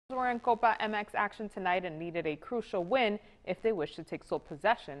Were in Copa MX action tonight and needed a crucial win if they wish to take sole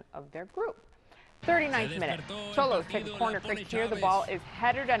possession of their group. 39th minute, Xolos take a corner kick here. The ball is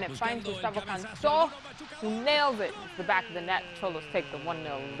headed and it finds Gustavo Canto, who nails it into the back of the net. Xolos take the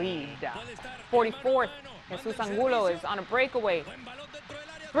 1-0 lead. 44th, Jesus Angulo is on a breakaway,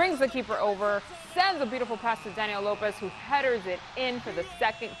 brings the keeper over, sends a beautiful pass to Daniel Lopez, who headers it in for the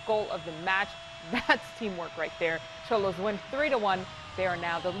second goal of the match. That's teamwork right there. Xolos win 3-1. They are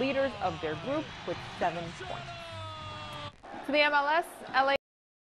now the leaders of their group with 7 points. To the MLS, LA